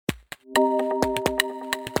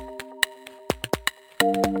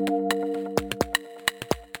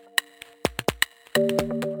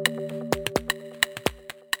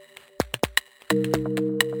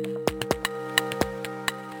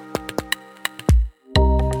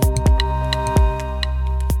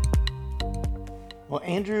Well,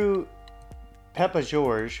 Andrew Papa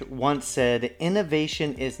George once said,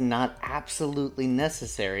 innovation is not absolutely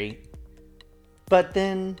necessary, but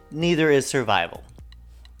then neither is survival.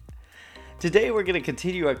 Today we're going to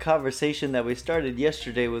continue our conversation that we started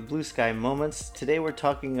yesterday with Blue Sky Moments. Today we're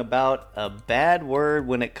talking about a bad word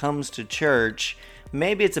when it comes to church.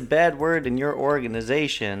 Maybe it's a bad word in your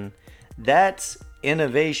organization. That's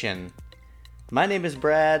innovation. My name is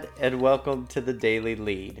Brad, and welcome to the Daily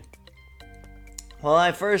Lead. Well,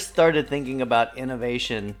 I first started thinking about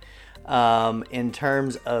innovation in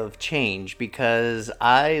terms of change because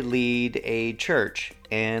I lead a church,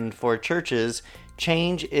 and for churches,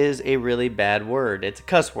 change is a really bad word. It's a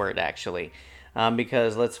cuss word, actually,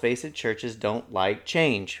 because let's face it, churches don't like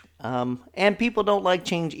change, and people don't like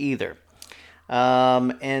change either.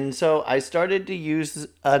 And so I started to use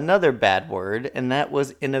another bad word, and that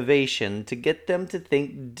was innovation, to get them to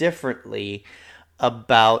think differently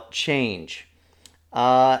about change.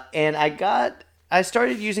 And I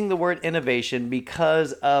started using the word innovation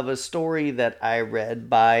because of a story that I read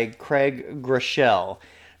by Craig Groeschel.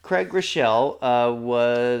 Craig Groeschel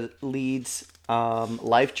leads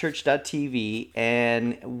LifeChurch.tv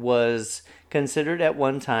and was considered at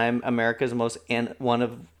one time one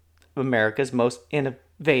of America's most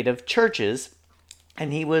innovative churches,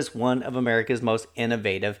 and he was one of America's most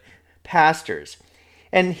innovative pastors.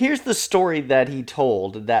 And here's the story that he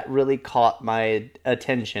told that really caught my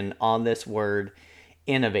attention on this word,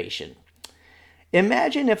 innovation.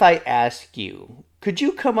 Imagine if I asked you, could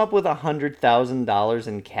you come up with $100,000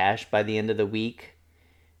 in cash by the end of the week?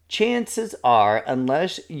 Chances are,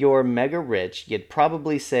 unless you're mega rich, you'd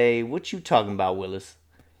probably say, what you talking about, Willis?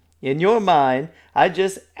 In your mind, I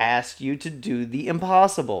just asked you to do the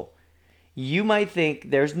impossible. You might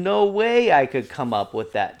think there's no way I could come up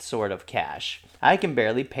with that sort of cash. I can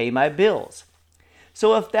barely pay my bills.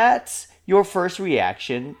 So if that's your first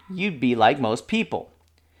reaction, you'd be like most people.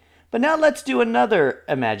 But now let's do another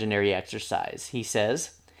imaginary exercise, he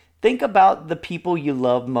says. Think about the people you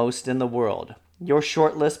love most in the world. Your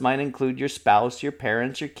short list might include your spouse, your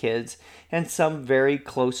parents, your kids, and some very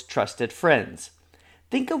close trusted friends.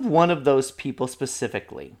 Think of one of those people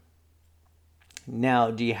specifically. Now,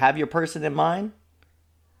 do you have your person in mind?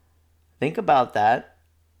 Think about that.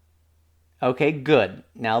 Okay, good.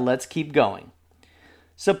 Now let's keep going.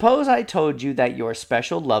 Suppose I told you that your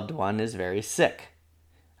special loved one is very sick.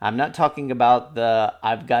 I'm not talking about the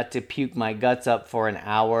I've got to puke my guts up for an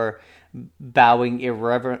hour bowing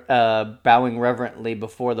reverently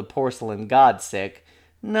before the porcelain god sick.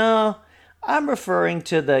 No, I'm referring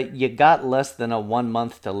to the you got less than a 1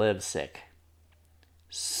 month to live sick.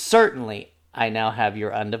 Certainly, I now have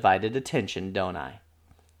your undivided attention, don't I?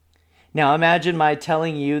 Now imagine my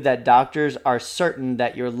telling you that doctors are certain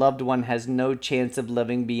that your loved one has no chance of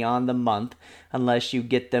living beyond the month unless you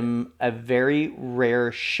get them a very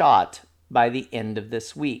rare shot by the end of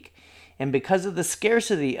this week. And because of the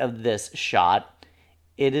scarcity of this shot,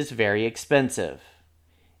 it is very expensive.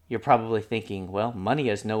 You're probably thinking, well, money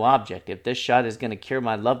is no object. If this shot is going to cure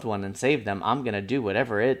my loved one and save them, I'm going to do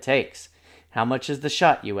whatever it takes. How much is the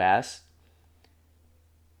shot, you ask?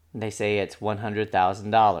 They say it's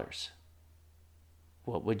 $100,000.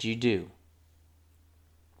 What would you do?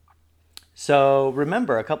 So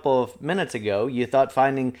remember, a couple of minutes ago, you thought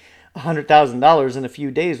finding $100,000 in a few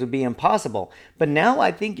days would be impossible. But now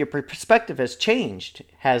I think your perspective has changed,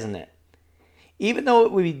 hasn't it? Even though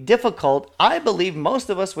it would be difficult, I believe most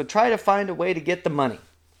of us would try to find a way to get the money.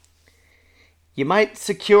 You might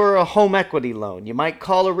secure a home equity loan. You might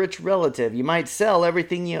call a rich relative. You might sell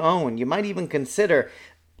everything you own. You might even consider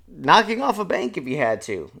knocking off a bank if you had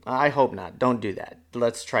to. I hope not. Don't do that.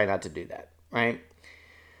 Let's try not to do that, right?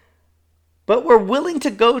 But we're willing to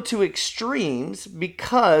go to extremes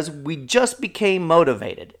because we just became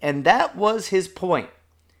motivated. And that was his point,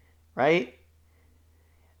 right?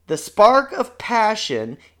 The spark of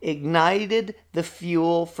passion ignited the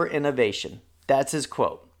fuel for innovation. That's his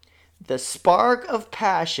quote. The spark of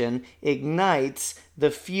passion ignites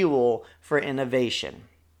the fuel for innovation.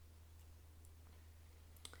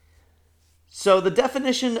 So the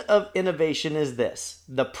definition of innovation is this: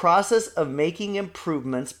 the process of making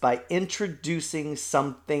improvements by introducing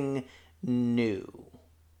something new.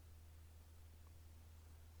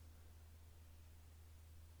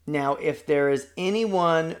 Now, if there is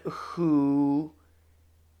anyone who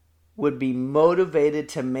would be motivated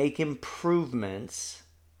to make improvements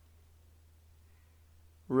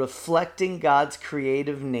reflecting God's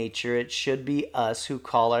creative nature, it should be us who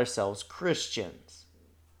call ourselves Christians.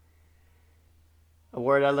 A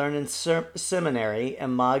word I learned in seminary,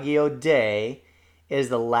 imago Dei, is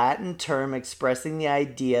the Latin term expressing the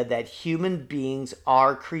idea that human beings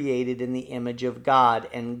are created in the image of God,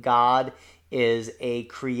 and God is a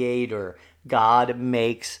creator. God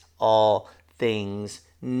makes all things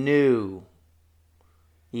new.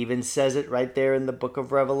 He even says it right there in the book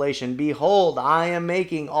of Revelation. Behold, I am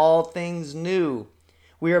making all things new.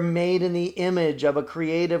 We are made in the image of a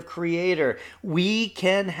creative creator. We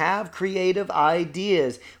can have creative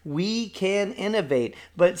ideas. We can innovate.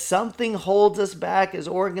 But something holds us back as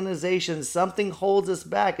organizations. Something holds us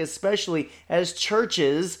back, especially as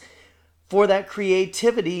churches, for that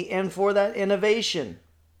creativity and for that innovation.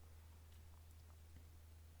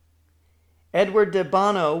 Edward de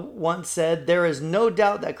Bono once said, "There is no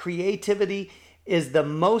doubt that creativity is the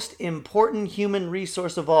most important human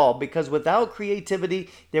resource of all, because without creativity,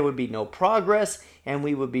 there would be no progress, and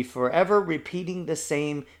we would be forever repeating the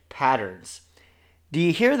same patterns." Do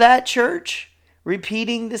you hear that, church?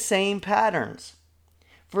 Repeating the same patterns.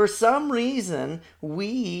 For some reason,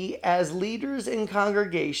 we as leaders in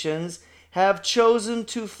congregations have chosen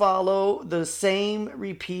to follow the same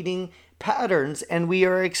repeating patterns, and we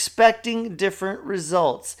are expecting different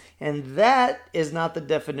results. And that is not the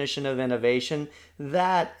definition of innovation.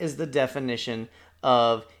 That is the definition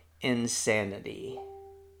of insanity.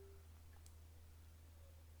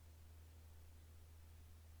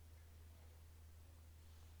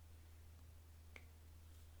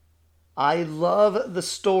 I love the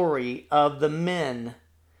story of the men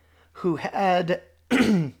who had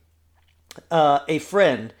a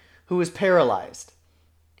friend who was paralyzed.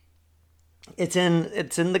 It's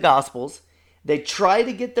in the Gospels. They try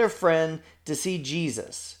to get their friend to see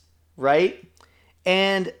Jesus, right?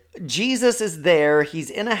 And Jesus is there. He's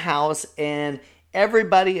in a house, and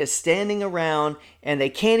everybody is standing around, and they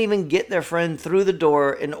can't even get their friend through the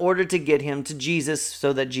door in order to get him to Jesus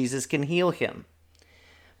so that Jesus can heal him.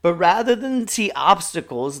 But rather than see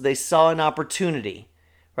obstacles, they saw an opportunity,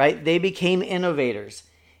 right? They became innovators.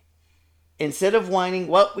 Instead of whining,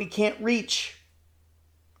 well, we can't reach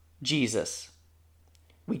Jesus.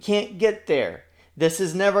 We can't get there. This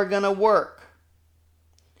is never going to work.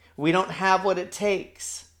 We don't have what it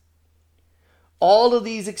takes. All of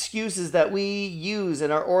these excuses that we use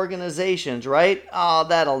in our organizations, right? Oh,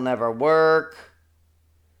 that'll never work.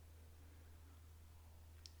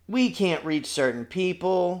 We can't reach certain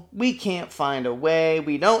people. We can't find a way.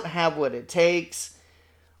 We don't have what it takes.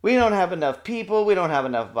 We don't have enough people. We don't have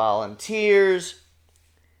enough volunteers.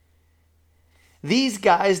 These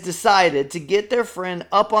guys decided to get their friend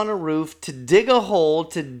up on a roof to dig a hole,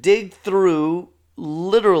 to dig through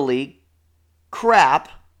literally crap,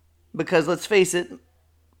 because let's face it,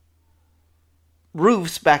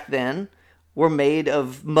 roofs back then were made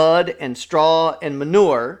of mud and straw and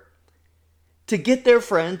manure, to get their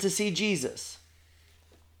friend to see Jesus.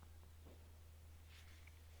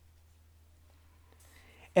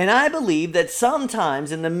 And I believe that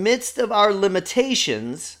sometimes in the midst of our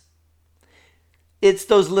limitations, it's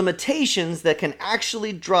those limitations that can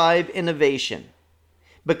actually drive innovation,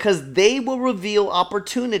 because they will reveal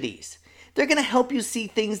opportunities. They're going to help you see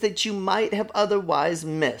things that you might have otherwise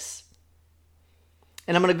missed.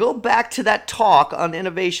 And I'm going to go back to that talk on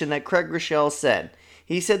innovation that Craig Rochelle said.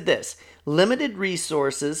 He said this: limited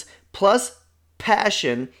resources plus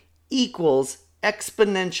passion equals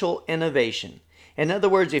exponential innovation. In other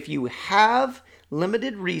words, if you have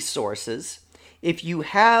limited resources, if you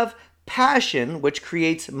have passion, which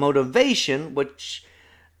creates motivation, which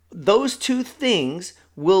those two things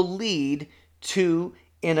will lead to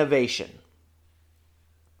innovation.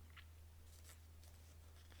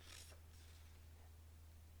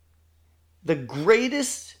 The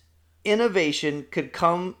greatest innovation could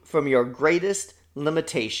come from your greatest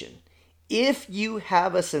limitation, if you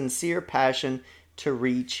have a sincere passion to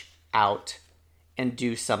reach out and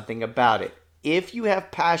do something about it, if you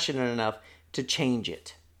have passion enough to change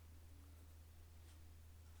it.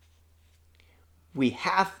 We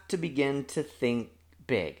have to begin to think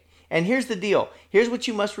big. And here's the deal. Here's what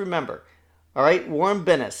you must remember. All right, Warren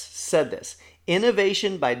Bennis said this: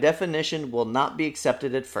 innovation by definition will not be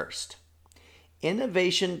accepted at first.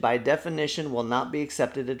 Innovation by definition will not be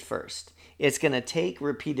accepted at first. It's going to take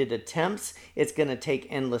repeated attempts. It's going to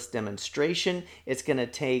take endless demonstration. It's going to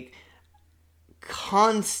take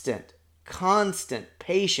constant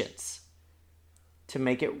patience to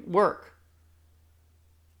make it work.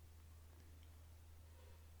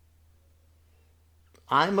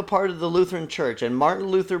 I'm a part of the Lutheran Church, and Martin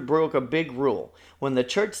Luther broke a big rule. When the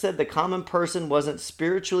church said the common person wasn't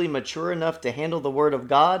spiritually mature enough to handle the Word of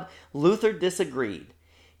God, Luther disagreed.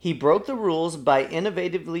 He broke the rules by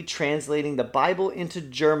innovatively translating the Bible into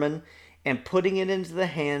German and putting it into the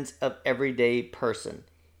hands of everyday person.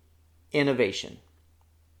 Innovation.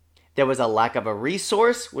 There was a lack of a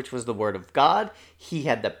resource, which was the Word of God. He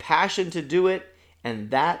had the passion to do it,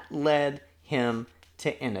 and that led him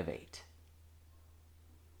to innovate.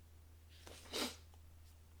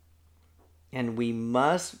 And we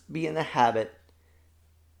must be in the habit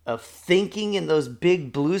of thinking in those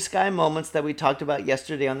big blue sky moments that we talked about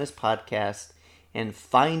yesterday on this podcast and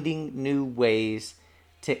finding new ways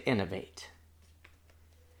to innovate.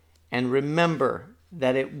 And remember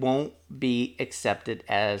that it won't be accepted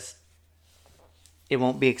at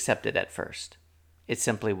first. It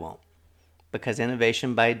simply won't. Because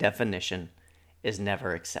innovation by definition is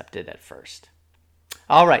never accepted at first.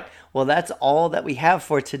 All right. Well, that's all that we have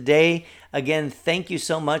for today. Again, thank you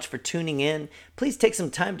so much for tuning in. Please take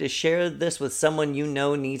some time to share this with someone you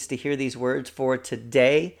know needs to hear these words for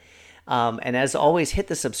today. And as always, hit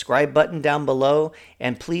the subscribe button down below.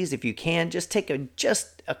 And please, if you can, just take a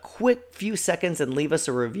quick few seconds and leave us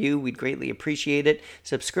a review. We'd greatly appreciate it.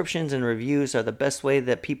 Subscriptions and reviews are the best way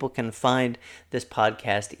that people can find this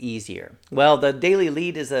podcast easier. Well, the Daily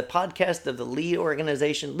Lead is a podcast of the Lead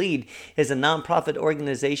organization. Lead is a nonprofit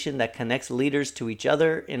organization that connects leaders to each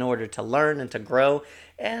other in order to learn and to grow,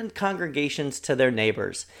 and congregations to their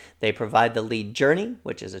neighbors. They provide the Lead Journey,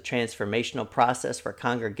 which is a transformational process for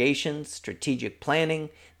congregations, strategic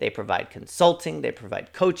planning. They provide consulting, they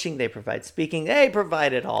provide coaching, they provide speaking, they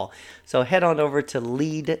provide it all. So head on over to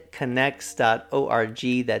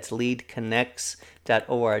leadconnects.org. That's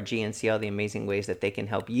leadconnects.org, and see all the amazing ways that they can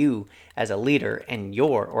help you as a leader in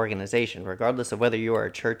your organization, regardless of whether you are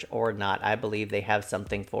a church or not. I believe they have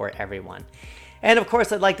something for everyone. And of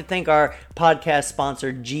course, I'd like to thank our podcast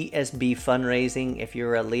sponsor, GSB Fundraising. If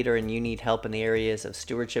you're a leader and you need help in the areas of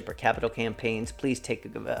stewardship or capital campaigns, please take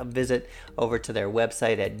a visit over to their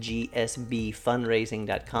website at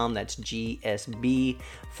gsbfundraising.com. That's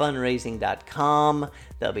gsbfundraising.com.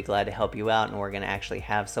 They'll be glad to help you out, and we're going to actually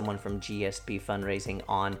have someone from GSB Fundraising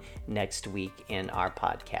on next week in our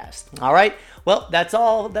podcast. All right, well, that's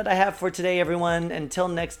all that I have for today, everyone. Until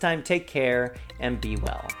next time, take care and be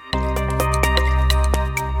well.